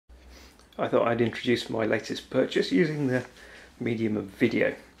I thought I'd introduce my latest purchase using the medium of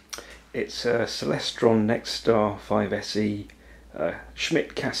video. It's a Celestron NexStar 5SE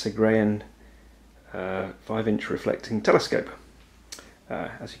Schmidt-Cassegrain 5-inch reflecting telescope.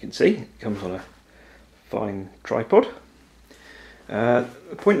 As you can see, it comes on a fine tripod. The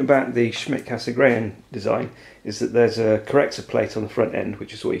point about the Schmidt-Cassegrain design is that there's a corrector plate on the front end,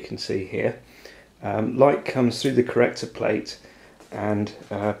 which is what you can see here. Light comes through the corrector plate and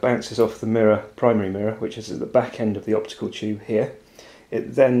bounces off the primary mirror, which is at the back end of the optical tube here.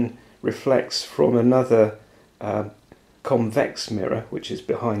 It then reflects from another convex mirror, which is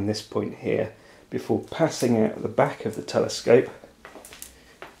behind this point here, before passing out the back of the telescope,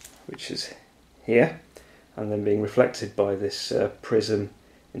 which is here, and then being reflected by this prism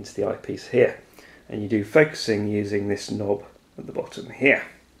into the eyepiece here. And you do focusing using this knob at the bottom here.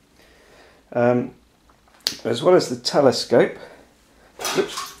 As well as the telescope,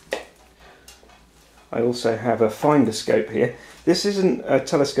 I also have a finder scope here. This isn't a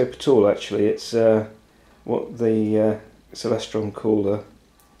telescope at all, actually. It's what the Celestron call a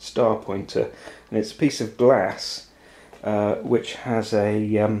star pointer, and it's a piece of glass which has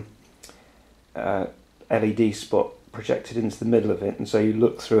a LED spot projected into the middle of it, and so you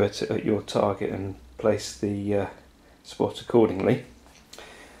look through it at your target and place the spot accordingly.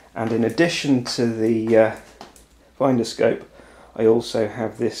 And in addition to the finder scope, I also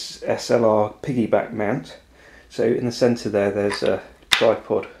have this SLR piggyback mount. So in the centre there's a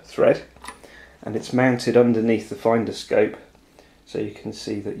tripod thread, and it's mounted underneath the finder scope, so you can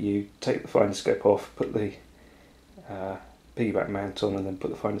see that you take the finder scope off, put the piggyback mount on, and then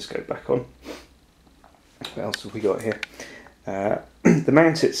put the finder scope back on. What else have we got here? The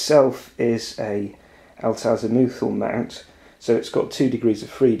mount itself is a alt-azimuthal mount, so it's got 2 degrees of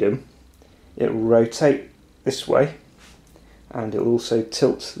freedom. It will rotate this way, and it will also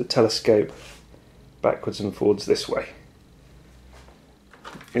tilt the telescope backwards and forwards this way.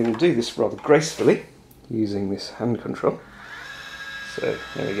 It will do this rather gracefully using this hand control. So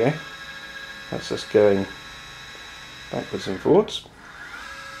there we go. That's us going backwards and forwards.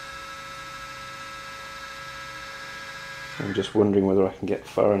 I'm just wondering whether I can get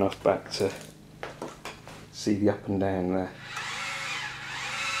far enough back to see the up and down there.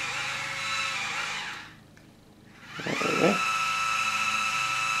 There we go.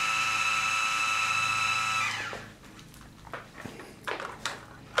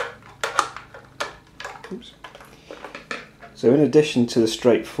 Oops. So in addition to the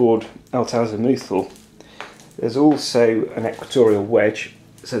straightforward alt-azimuthal, there's also an equatorial wedge.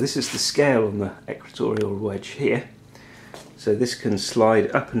 So this is the scale on the equatorial wedge here. So this can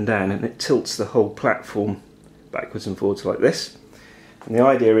slide up and down, and it tilts the whole platform backwards and forwards like this. And the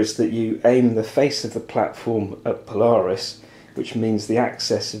idea is that you aim the face of the platform at Polaris, which means the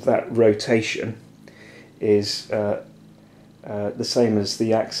axis of that rotation is the same as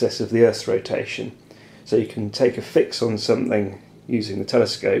the axis of the Earth's rotation. So you can take a fix on something using the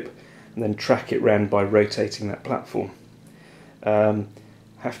telescope and then track it round by rotating that platform. I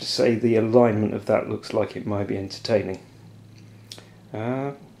have to say the alignment of that looks like it might be entertaining.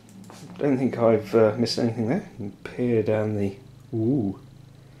 Don't think I've missed anything there. You can peer down the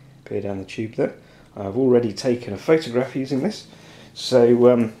tube there. I've already taken a photograph using this.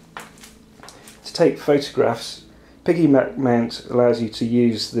 So to take photographs, piggyback mount allows you to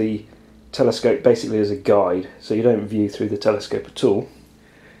use the telescope basically as a guide, so you don't view through the telescope at all.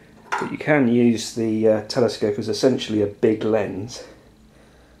 But you can use the telescope as essentially a big lens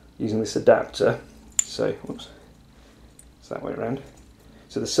using this adapter. So, whoops, it's that way around.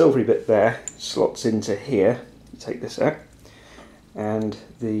 So the silvery bit there slots into here. You take this out, and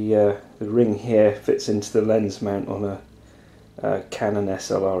the ring here fits into the lens mount on a Canon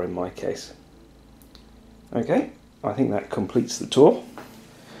SLR in my case. Okay, I think that completes the tour.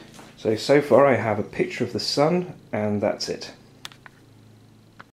 So far I have a picture of the sun, and that's it.